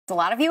A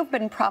lot of you have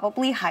been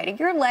probably hiding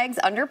your legs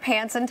under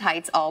pants and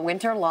tights all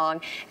winter long,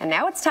 and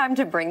now it's time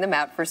to bring them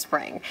out for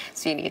spring.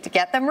 So you need to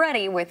get them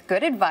ready with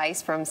good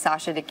advice from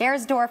Sascha de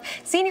Gersdorff,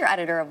 senior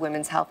editor of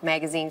Women's Health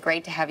magazine.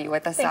 Great to have you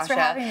with us, Sascha. Thanks for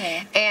having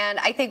me. And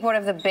I think one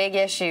of the big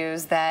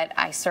issues that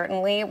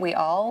we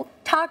all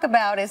talk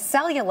about is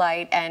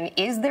cellulite, and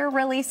is there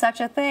really such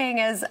a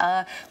thing as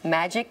a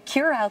magic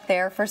cure out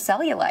there for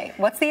cellulite?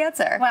 What's the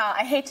answer? Well,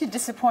 I hate to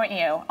disappoint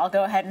you. I'll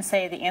go ahead and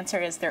say the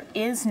answer is there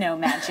is no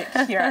magic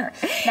cure.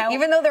 Now,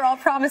 even though they're all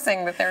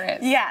promising that there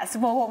is. Yes.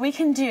 Well, what we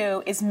can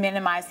do is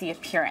minimize the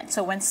appearance.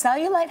 So when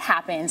cellulite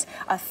happens,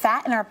 a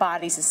fat in our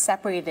bodies is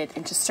separated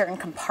into certain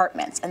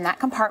compartments, and that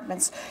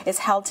compartment is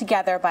held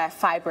together by a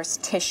fibrous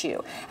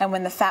tissue. And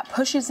when the fat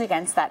pushes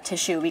against that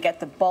tissue, we get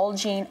the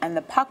bulging and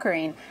the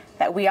puckering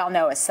that we all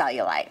know as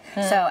cellulite.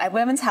 So at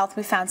Women's Health,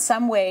 we found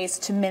some ways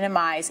to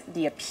minimize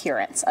the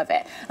appearance of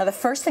it. Now, the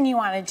first thing you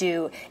want to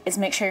do is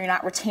make sure you're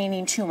not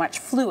retaining too much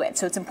fluid.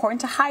 So it's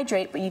important to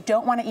hydrate, but you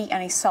don't want to eat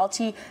any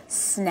salty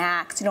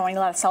snacks. You don't want to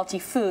eat a lot of salty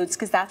foods,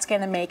 because that's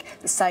going to make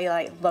the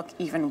cellulite look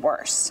even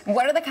worse.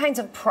 What are the kinds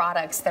of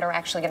products that are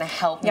actually going to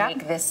help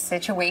make this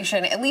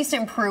situation, at least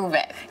improve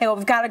it? Yeah, well,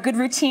 we've got a good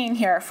routine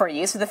here for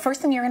you. So the first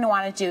thing you're going to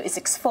want to do is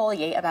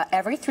exfoliate about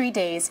every 3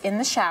 days in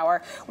the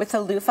shower with a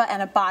loofah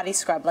and a body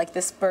scrub, like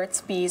this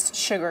Burt's Bees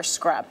sugar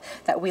scrub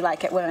that we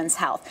like at Women's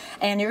Health.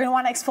 And you're going to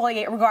want to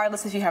exfoliate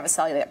regardless if you have a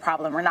cellulite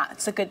problem or not.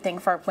 It's a good thing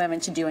for women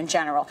to do in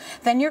general.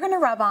 Then you're going to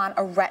rub on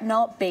a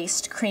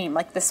retinol-based cream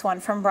like this one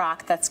from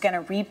Brock that's going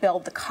to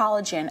rebuild the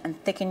collagen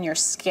and thicken your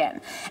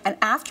skin. And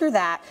after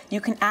that,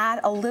 you can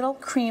add a little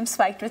cream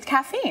spiked with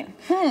caffeine.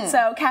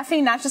 So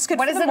caffeine, not just good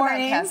for the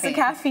mornings. The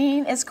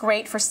caffeine is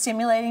great for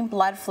stimulating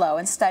blood flow,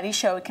 and studies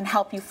show it can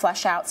help you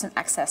flush out some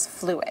excess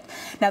fluid.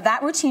 Now,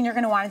 that routine you're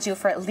going to want to do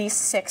for at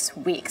least 6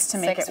 weeks to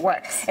make it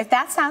work. If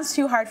that sounds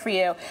too hard for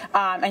you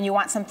and you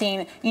want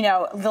something,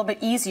 a little bit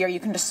easier, you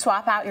can just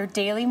swap out your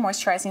daily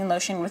moisturizing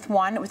lotion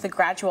with a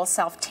gradual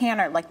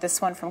self-tanner like this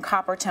one from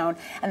Coppertone,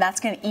 and that's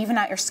going to even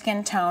out your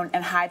skin tone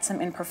and hide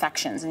some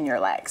imperfections in your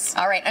legs.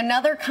 All right,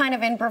 another kind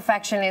of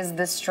imperfection is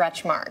the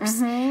stretch marks.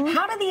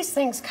 How do these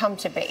things come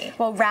to be?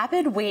 Well,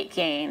 rapid weight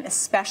gain,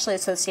 especially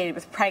associated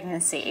with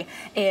pregnancy,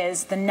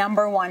 is the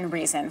 #1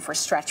 reason for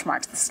stretch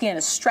marks. The skin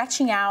is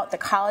stretching out, the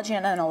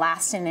collagen and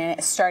elastin in it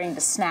is starting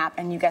to snap,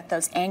 and you get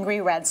those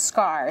angry red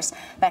scars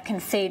that can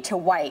fade to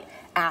white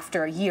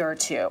after a year or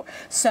two.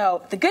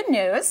 So the good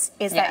news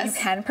is that you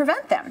can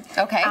prevent them.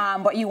 Okay.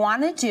 What you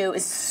want to do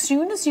is, as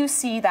soon as you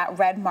see that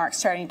red mark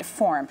starting to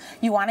form,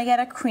 you want to get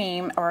a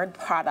cream or a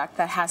product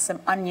that has some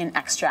onion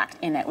extract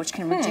in it, which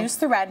can reduce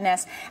the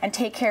redness and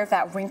take care of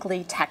that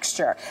wrinkly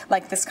texture,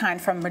 like this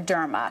kind from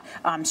Mederma,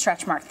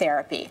 stretch mark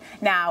therapy.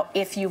 Now,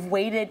 if you've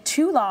waited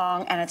too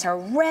long and it's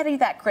already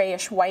that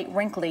grayish white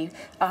wrinkly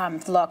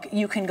look,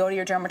 you can go to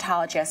your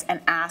dermatologist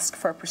and ask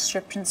for a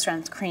prescription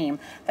strength cream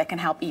that can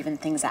help even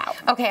things out.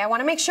 Okay, I want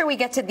to make sure we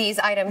get to these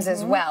items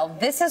as well.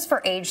 This is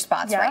for age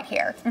spots right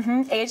here.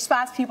 Age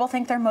spots, people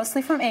think they're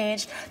mostly from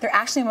age. They're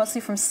actually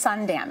mostly from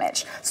sun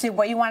damage. So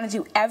what you want to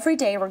do every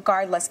day,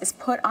 regardless, is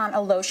put on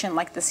a lotion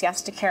like the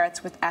Siesta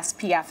Carrots with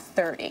SPF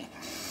 30.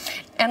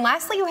 And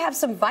lastly, you have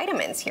some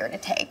vitamins here to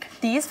take.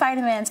 These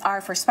vitamins are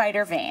for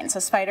spider veins.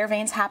 So spider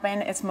veins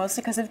happen, it's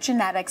mostly because of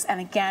genetics,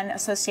 and again,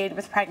 associated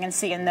with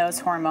pregnancy and those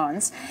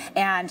hormones.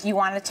 And you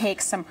want to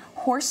take some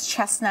horse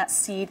chestnut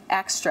seed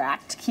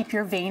extract to keep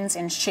your veins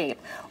in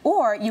shape.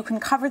 Or you can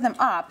cover them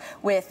up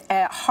with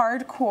a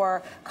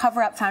hardcore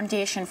cover-up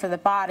foundation for the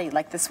body,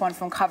 like this one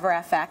from Cover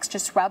FX.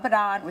 Just rub it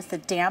on with a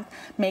damp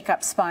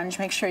makeup sponge.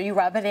 Make sure you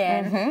rub it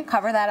in.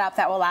 Cover that up.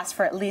 That will last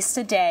for at least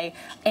a day.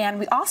 And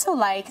we also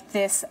like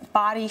this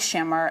body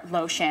shimmer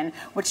lotion,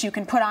 which you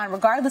can put on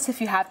regardless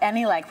if you have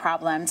any leg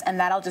problems, and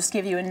that'll just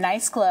give you a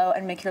nice glow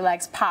and make your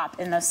legs pop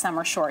in those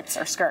summer shorts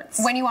or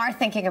skirts. When you are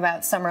thinking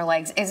about summer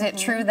legs, is it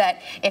true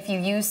that if you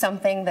use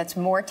something that's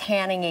more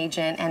tanning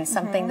agent and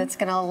something that's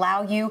going to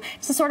allow you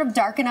to sort of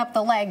darken up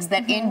the legs,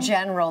 that in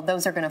general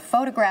those are going to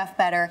photograph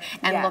better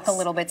and look a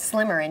little bit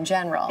slimmer in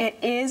general? It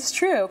is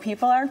true.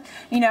 People are,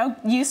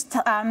 use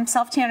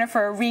self-tanner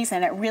for a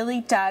reason. It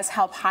really does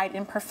help hide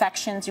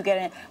imperfections. You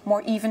get a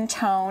more even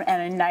tone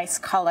and a nice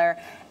color.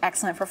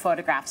 Excellent for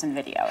photographs and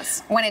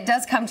videos. When it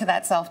does come to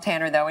that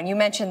self-tanner, though, and you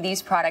mentioned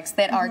these products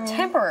that are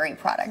temporary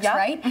products,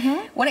 right?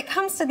 When it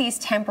comes to these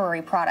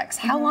temporary products,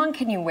 how long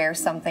can you wear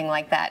something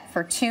like that?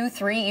 For 2,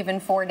 3, even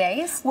 4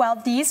 days? Well,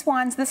 these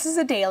ones, this is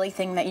a daily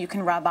thing that you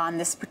can rub on,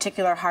 this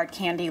particular hard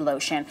candy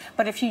lotion.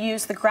 But if you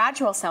use the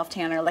gradual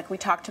self-tanner, like we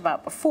talked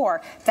about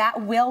before,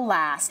 that will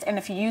last. And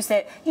if you use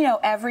it,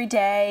 every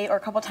day or a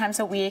couple times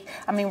a week,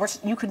 I mean,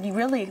 you could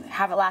really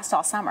have it last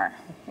all summer.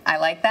 I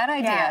like that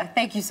idea.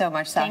 Thank you so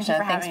much, Sascha.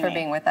 Thanks for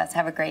being with us.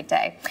 Have a great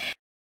day.